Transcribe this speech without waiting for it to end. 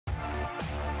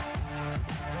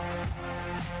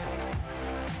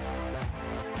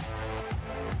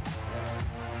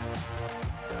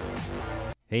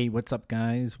Hey, what's up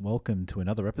guys? Welcome to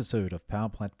another episode of Power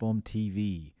Platform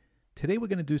TV. Today we're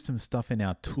going to do some stuff in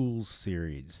our tools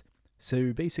series.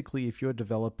 So basically, if you're a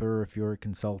developer, if you're a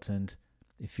consultant,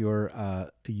 if you're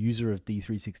a user of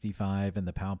D365 and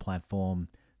the Power Platform,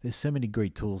 there's so many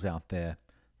great tools out there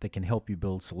that can help you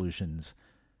build solutions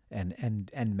and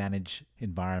manage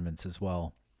environments as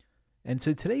well. And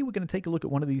so today we're going to take a look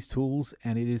at one of these tools,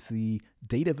 and it is the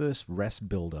Dataverse REST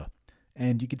Builder.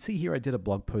 And you can see here I did a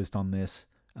blog post on this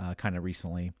kind of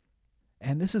recently.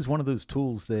 And this is one of those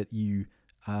tools that you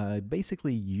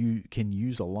can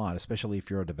use a lot, especially if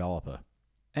you're a developer.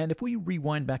 And if we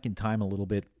rewind back in time a little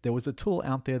bit, there was a tool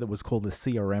out there that was called the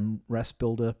XrmToolbox REST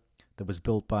Builder that was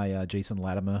built by Jason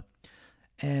Latimer.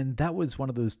 And that was one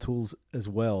of those tools as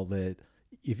well that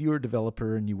if you were a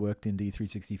developer and you worked in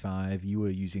D365, you were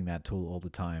using that tool all the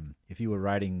time. If you were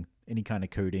writing any kind of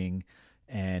coding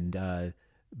and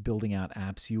building out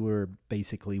apps, you were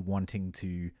basically wanting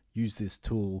to use this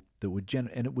tool that would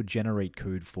generate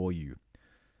code for you.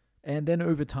 And then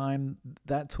over time,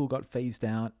 that tool got phased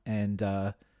out, and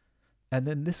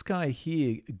then this guy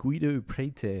here, Guido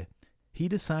Prete, he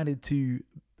decided to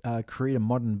create a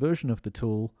modern version of the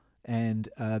tool, and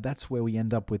that's where we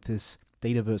end up with this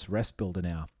Dataverse REST Builder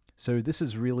now. So this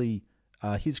is really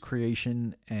his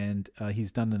creation, and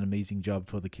he's done an amazing job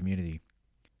for the community.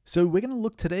 So we're going to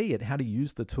look today at how to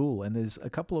use the tool, and there's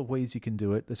a couple of ways you can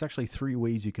do it. There's actually 3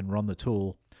 ways you can run the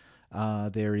tool.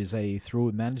 There is through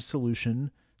a managed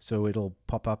solution, so it'll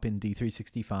pop up in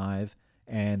D365,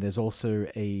 and there's also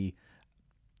a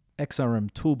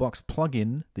XrmToolbox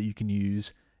plugin that you can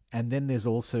use, and then there's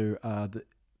also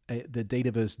the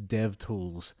Dataverse dev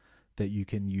tools that you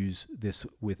can use this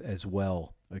with as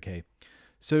well. Okay,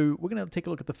 so we're going to take a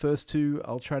look at the first 2.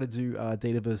 I'll try to do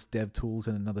Dataverse dev tools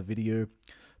in another video.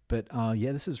 But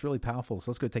yeah, this is really powerful,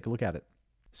 so let's go take a look at it.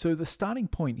 So the starting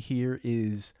point here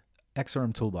is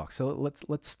XrmToolbox. So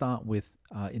let's start with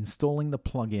installing the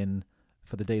plugin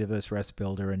for the Dataverse REST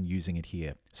Builder and using it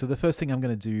here. So the first thing I'm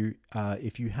going to do,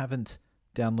 if you haven't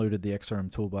downloaded the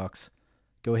XrmToolbox,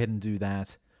 go ahead and do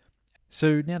that.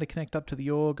 So now to connect up to the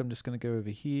org, I'm just going to go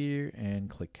over here and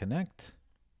click connect.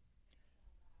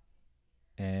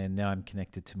 And now I'm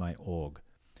connected to my org.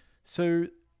 So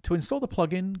to install the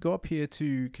plugin, go up here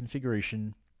to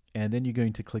configuration, and then you're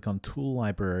going to click on tool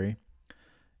library.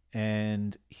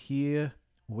 And here,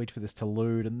 wait for this to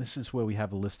load, and this is where we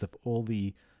have a list of all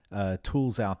the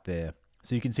tools out there.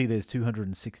 So you can see there's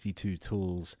 262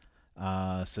 tools.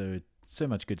 So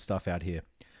much good stuff out here.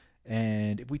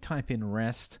 And if we type in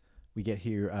REST, we get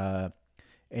here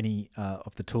any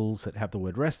of the tools that have the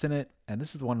word REST in it. And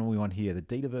this is the one we want here, the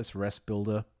Dataverse REST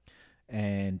Builder.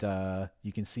 And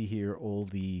you can see here all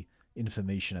the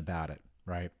information about it,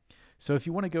 right? So if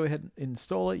you want to go ahead and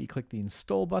install it, you click the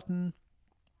install button.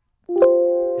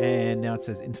 And now it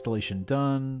says installation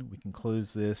done. We can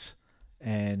close this.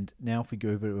 And now if we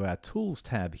go over to our tools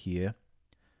tab here,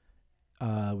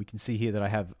 we can see here that I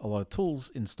have a lot of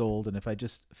tools installed. And if I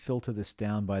just filter this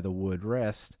down by the word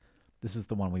REST, this is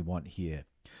the one we want here.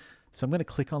 So I'm going to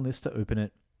click on this to open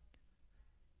it.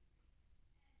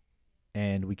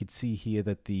 And we could see here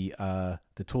that the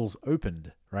tool's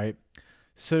opened, right?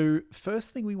 So first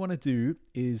thing we want to do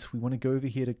is we want to go over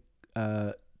here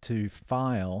to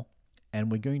File, and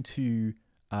we're going to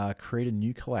create a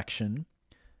new collection.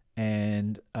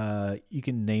 And you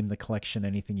can name the collection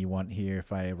anything you want here.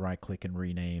 If I right-click and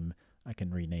rename, I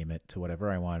can rename it to whatever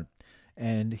I want.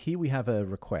 And here we have a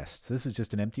request. This is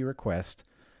just an empty request.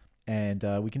 And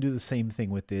we can do the same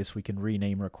thing with this. We can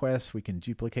rename requests, we can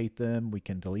duplicate them, we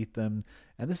can delete them.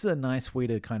 And this is a nice way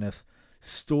to kind of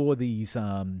store these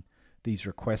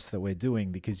requests that we're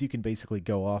doing, because you can basically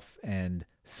go off and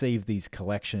save these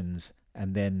collections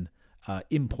and then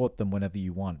import them whenever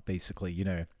you want, basically, you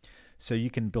know. So you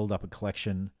can build up a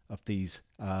collection of these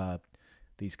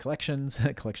collections,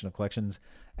 collection of collections,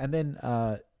 and then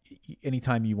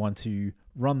anytime you want to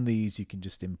run these, you can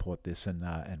just import this and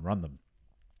run them.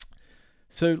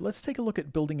 So let's take a look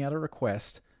at building out a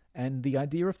request. And the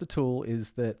idea of the tool is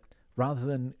that rather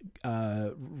than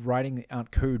writing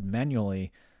out code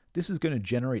manually, this is going to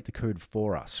generate the code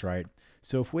for us, right?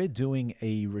 So if we're doing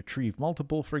a retrieve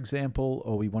multiple, for example,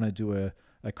 or we want to do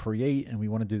a create and we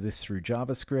want to do this through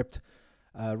JavaScript,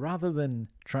 rather than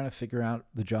trying to figure out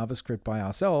the JavaScript by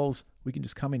ourselves, we can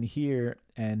just come in here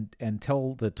and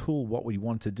tell the tool what we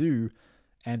want to do,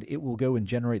 and it will go and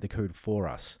generate the code for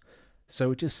us.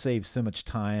 So it just saves so much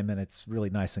time, and it's really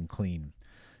nice and clean.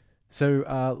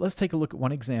 So let's take a look at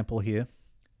one example here.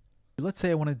 Let's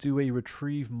say I want to do a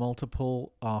retrieve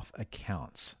multiple of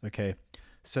accounts. Okay,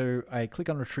 so I click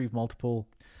on retrieve multiple,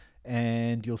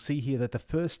 And you'll see here that the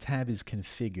first tab is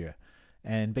configure.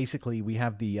 And basically we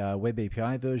have the web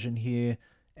API version here,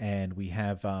 and we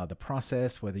have the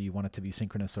process, whether you want it to be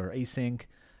synchronous or async.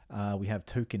 We have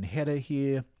token header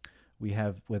here. We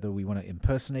have whether we want to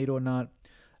impersonate or not.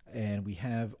 And we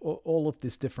have all of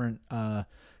this different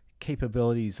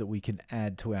capabilities that we can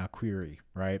add to our query,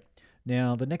 right?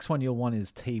 Now, the next one you'll want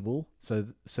is table. So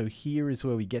here is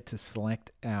where we get to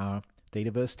select our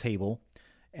Dataverse table.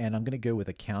 And I'm going to go with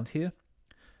account here.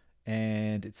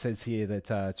 And it says here that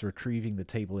it's retrieving the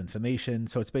table information.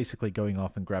 So it's basically going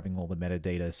off and grabbing all the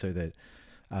metadata so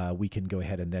that we can go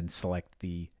ahead and then select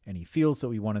any fields that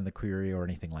we want in the query or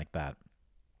anything like that.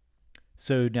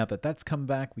 So now that that's come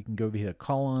back, we can go over here to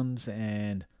columns,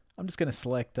 and I'm just going to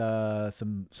select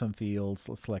some fields.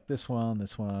 Let's select this one,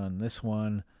 this one, this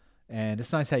one. And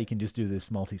it's nice how you can just do this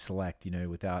multi-select,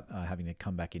 without having to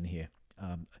come back in here.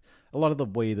 A lot of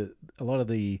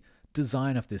the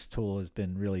design of this tool has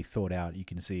been really thought out, you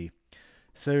can see.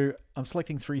 So I'm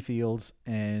selecting 3 fields,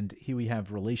 and here we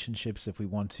have relationships if we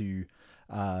want to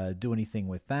do anything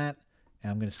with that.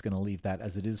 And I'm just going to leave that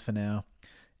as it is for now.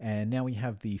 And now we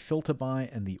have the filter by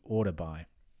and the order by.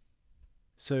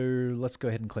 So let's go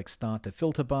ahead and click start to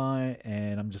filter by,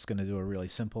 and I'm just going to do a really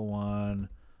simple one.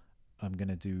 I'm going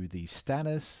to do the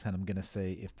status, and I'm going to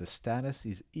say if the status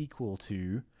is equal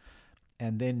to,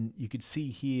 and then you could see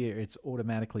here it's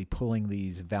automatically pulling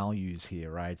these values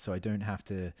here, right? So I don't have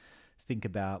to think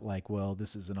about like, well,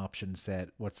 this is an option set.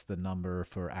 What's the number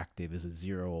for active? Is it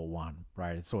 0 or 1,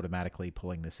 right? It's automatically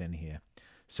pulling this in here.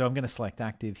 So I'm going to select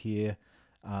active here.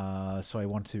 So I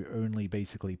want to only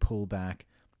basically pull back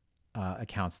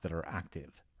accounts that are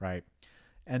active, right?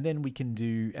 And then we can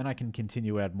do, and I can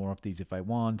continue to add more of these if I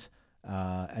want.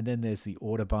 And then there's the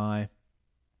order by.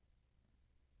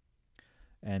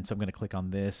 And so I'm going to click on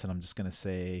this, and I'm just going to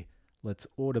say, let's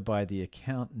order by the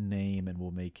account name, and we'll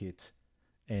make it,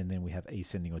 and then we have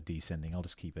ascending or descending. I'll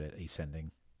just keep it at ascending.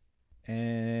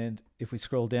 And if we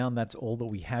scroll down, that's all that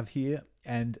we have here.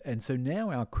 And so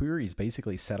now our query is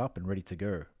basically set up and ready to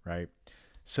go, right?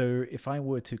 So if I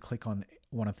were to click on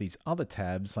one of these other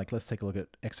tabs, like let's take a look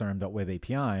at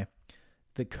XrmWebAPI,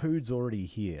 the code's already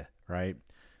here, right?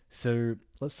 So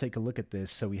let's take a look at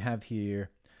this. So we have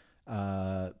here,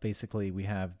 basically we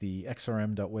have the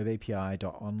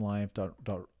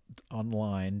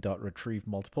xrm.webapi.online.retrieve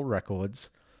multiple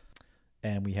records,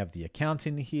 and we have the account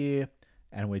in here,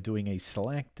 and we're doing a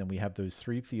select, and we have those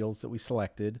 3 fields that we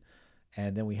selected,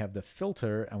 and then we have the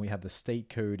filter, and we have the state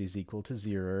code is equal to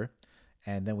 0,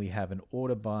 and then we have an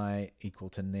order by equal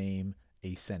to name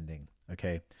ascending,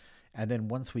 okay? And then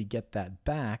once we get that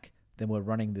back, then we're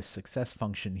running this success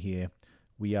function here.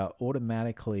 We are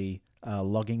automatically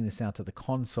logging this out to the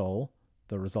console,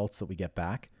 the results that we get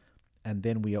back, and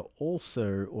then we are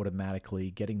also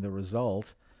automatically getting the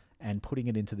result and putting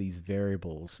it into these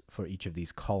variables for each of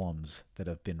these columns that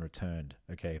have been returned,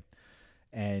 okay?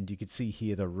 And you can see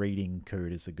here the rating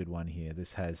code is a good one here.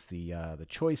 This has the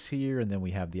choice here, and then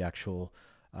we have the actual,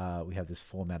 we have this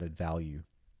formatted value.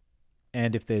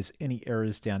 And if there's any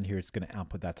errors down here, it's going to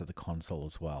output that to the console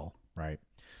as well, right?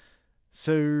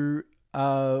 So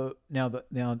now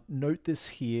note this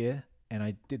here, and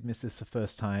I did miss this the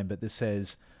first time, but this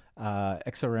says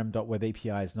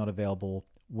xrm.webapi is not available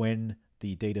when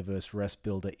the Dataverse REST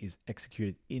Builder is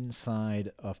executed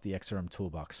inside of the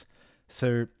XrmToolbox.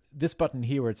 So this button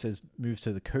here where it says move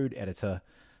to the code editor,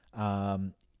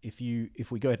 if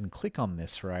we go ahead and click on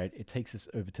this, right, it takes us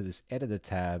over to this editor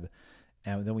tab,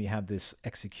 and then we have this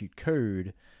execute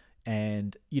code.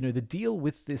 And the deal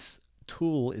with this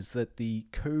tool is that the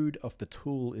code of the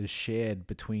tool is shared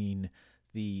between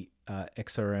the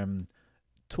XRM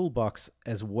toolbox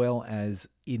as well as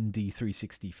in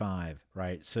D365,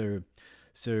 right? So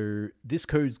this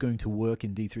code is going to work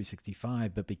in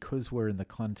D365, but because we're in the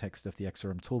context of the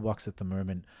XRM toolbox at the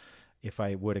moment, if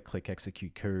I were to click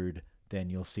execute code, then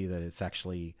you'll see that it's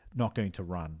actually not going to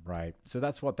run, right? So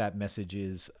that's what that message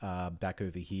is back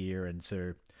over here, and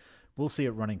so we'll see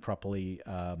it running properly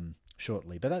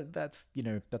shortly. But that's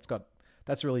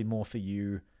really more for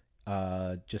you,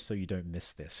 just so you don't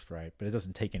miss this, right? But it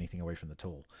doesn't take anything away from the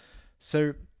tool.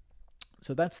 So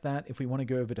that's that. If we want to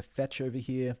go over to fetch over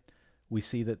here, we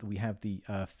see that we have the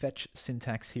fetch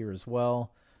syntax here as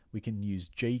well. We can use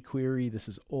jQuery. This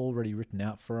is already written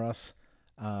out for us.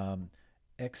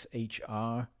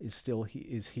 XHR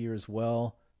is here as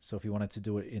well. So if you wanted to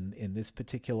do it in this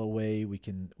particular way, we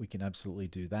can absolutely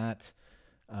do that.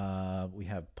 We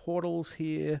have portals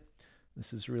here.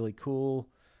 This is really cool.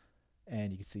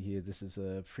 And you can see here, this is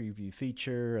a preview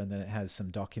feature, and then it has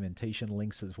some documentation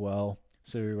links as well.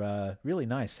 So really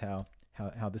nice how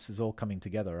how this is all coming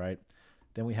together, right?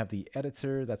 Then we have the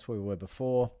editor, that's where we were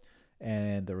before,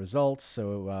 and the results.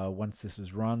 So once this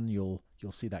is run, you'll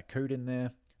see that code in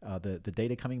there, the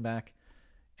data coming back.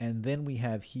 And then we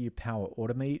have here Power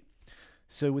Automate.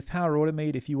 So with Power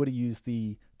Automate, if you were to use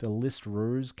the list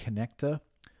rows connector,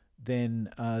 then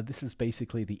this is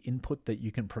basically the input that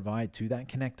you can provide to that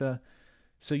connector.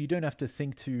 So you don't have to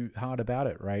think too hard about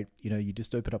it, right? You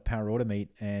just open up Power Automate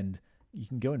and you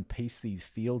can go and paste these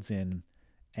fields in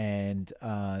and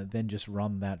then just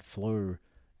run that flow,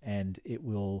 and it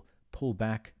will pull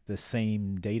back the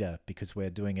same data because we're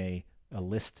doing a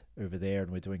list over there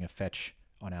and we're doing a fetch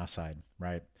on our side,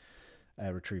 right?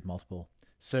 Retrieve multiple.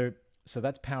 So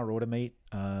that's Power Automate.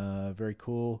 Very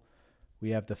cool. We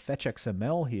have the fetch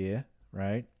XML here,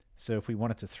 right? So if we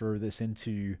wanted to throw this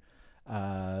into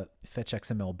fetch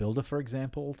XML Builder, for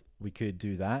example, we could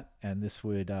do that, and this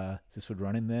would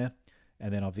run in there.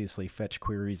 And then obviously fetch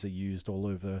queries are used all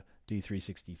over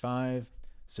D365,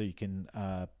 so you can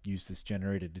use this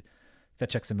generated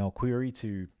fetch XML query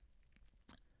to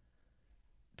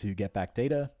get back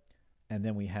data. And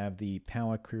then we have the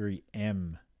Power Query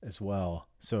M as well.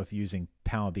 So if you're using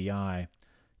Power BI,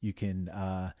 you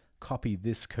can copy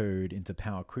this code into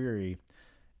Power Query,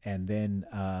 and then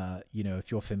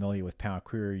if you're familiar with Power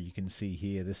Query, you can see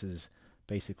here this is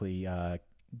basically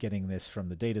getting this from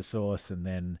the data source and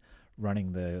then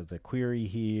running the query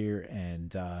here,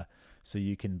 and so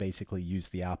you can basically use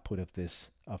the output of this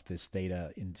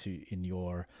data in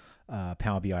your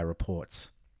Power BI reports.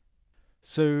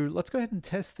 So let's go ahead and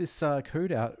test this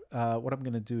code out. What I'm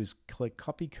going to do is click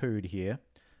copy code here,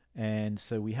 and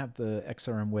so we have the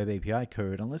XRM Web API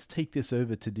code, and let's take this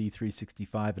over to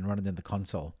D365 and run it in the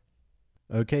console.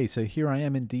 Okay, so here I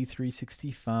am in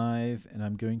D365, and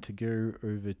I'm going to go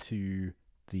over to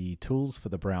the tools for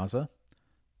the browser.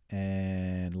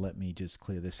 And let me just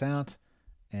clear this out.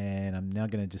 And I'm now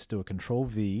going to just do a Control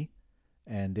V.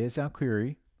 And there's our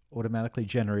query automatically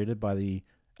generated by the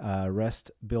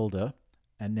REST Builder.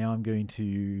 And now I'm going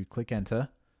to click Enter.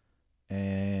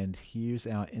 And here's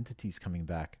our entities coming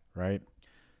back, right?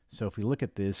 So if we look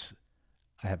at this,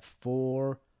 I have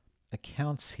 4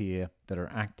 accounts here that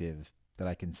are active that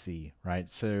I can see, right?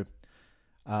 So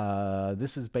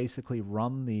this is basically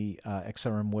run the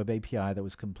XRM Web API that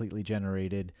was completely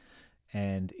generated,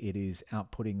 and it is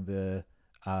outputting the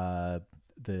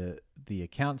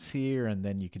accounts here. And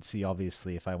then you can see,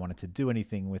 obviously, if I wanted to do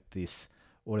anything with these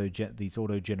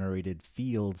auto-generated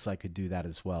fields, I could do that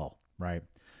as well, right?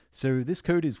 So this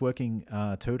code is working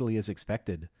totally as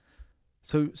expected.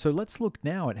 So let's look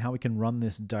now at how we can run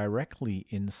this directly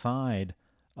inside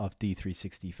of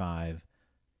D365.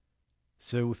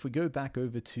 So if we go back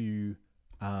over to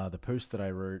the post that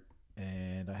I wrote,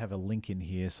 and I have a link in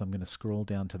here, so I'm going to scroll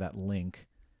down to that link,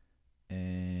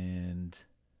 and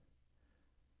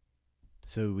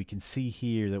so we can see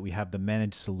here that we have the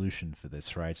managed solution for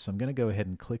this, right? So I'm going to go ahead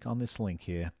and click on this link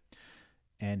here,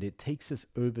 and it takes us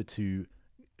over to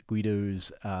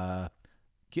Guido's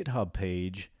GitHub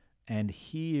page, and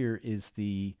here is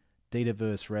the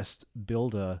Dataverse REST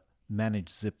Builder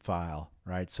managed zip file,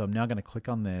 right? So I'm now going to click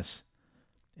on this,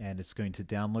 and it's going to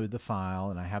download the file,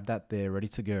 and I have that there ready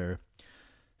to go.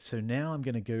 So now I'm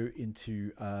going to go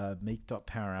into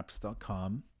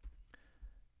make.powerapps.com,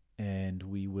 and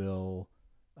we will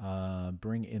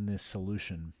bring in this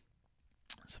solution.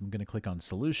 So I'm going to click on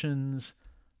Solutions.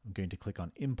 I'm going to click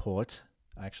on Import.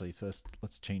 Actually, first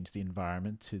let's change the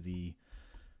environment to the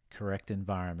correct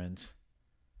environment.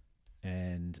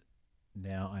 And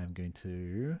now I'm going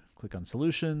to click on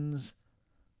Solutions,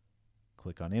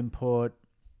 click on Import,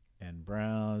 and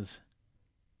browse,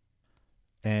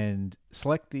 and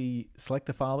select the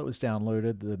file that was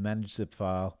downloaded, the managed zip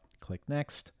file. Click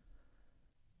Next,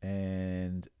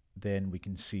 and then we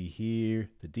can see here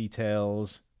the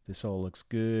details. This all looks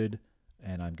good,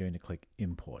 and I'm going to click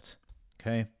Import.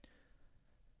 Okay,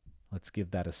 let's give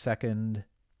that a second.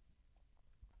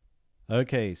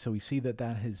 Okay, so we see that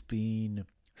that has been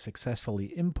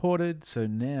successfully imported. So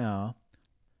now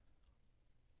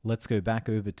let's go back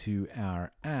over to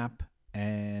our app,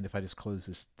 and if I just close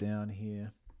this down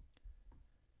here,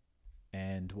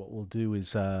 and what we'll do is,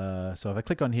 so if I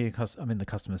click on here, I'm in the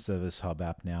Customer Service Hub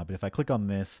app now, but if I click on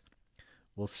this,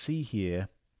 we'll see here,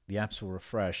 the apps will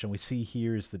refresh, and we see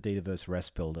here is the Dataverse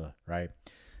REST Builder, right?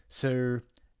 So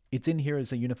it's in here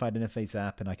as a unified interface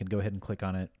app, and I can go ahead and click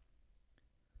on it.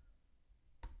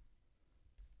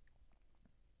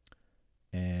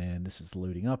 And this is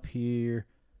loading up here.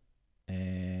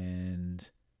 And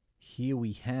here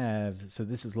we have, so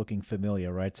this is looking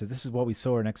familiar, right? So this is what we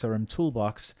saw in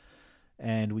XrmToolbox,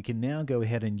 and we can now go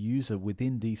ahead and use it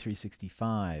within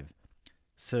D365.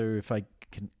 So if I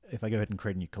go ahead and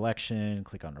create a new collection,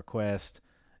 click on request,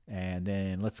 and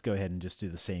then let's go ahead and just do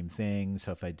the same thing.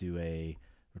 So if I do a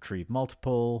retrieve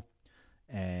multiple,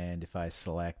 and if I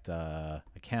select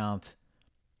account,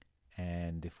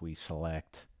 and if we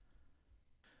select,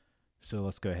 so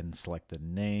let's go ahead and select the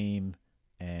name,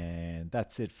 and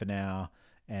that's it for now.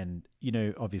 And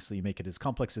obviously you make it as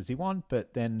complex as you want,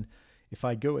 but then if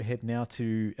I go ahead now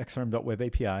to xrm.web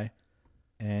API,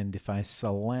 and if I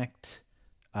select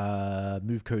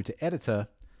move code to editor,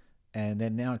 and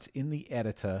then now it's in the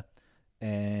editor,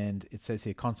 and it says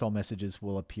here console messages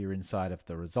will appear inside of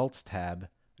the results tab.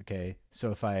 Okay, so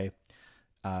if I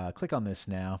click on this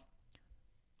now,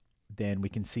 then we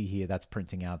can see here that's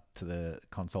printing out to the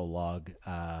console log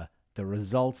the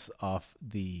results of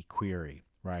the query,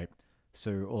 right?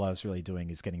 So all I was really doing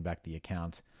is getting back the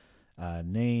account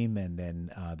name, and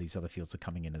then these other fields are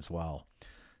coming in as well.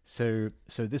 So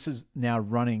this is now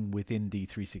running within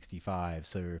D365.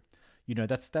 So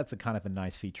that's a kind of a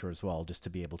nice feature as well, just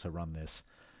to be able to run this.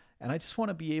 And I just want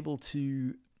to be able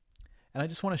to, and I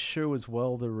just want to show as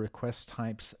well the request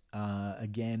types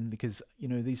again, because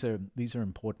these are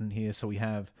important here. So we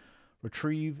have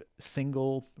retrieve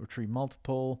single, retrieve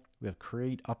multiple. We have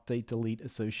create, update, delete,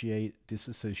 associate,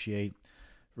 disassociate,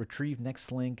 retrieve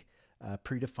next link,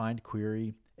 predefined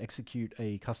query, execute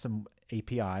a custom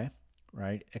API,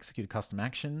 right? Execute a custom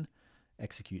action,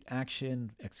 execute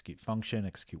action, execute function,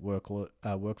 execute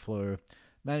workflow,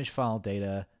 manage file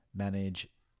data, manage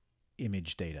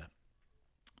image data.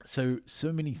 So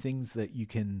many things that you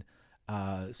can,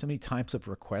 so many types of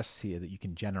requests here that you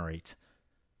can generate.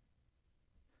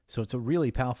 So it's a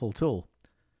really powerful tool.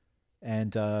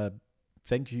 And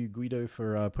thank you, Guido,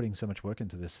 for putting so much work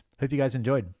into this. Hope you guys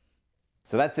enjoyed.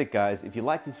 So that's it, guys. If you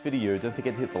like this video, don't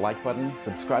forget to hit the like button,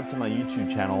 subscribe to my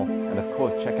YouTube channel, and of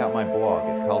course check out my blog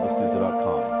at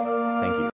carldesouza.com.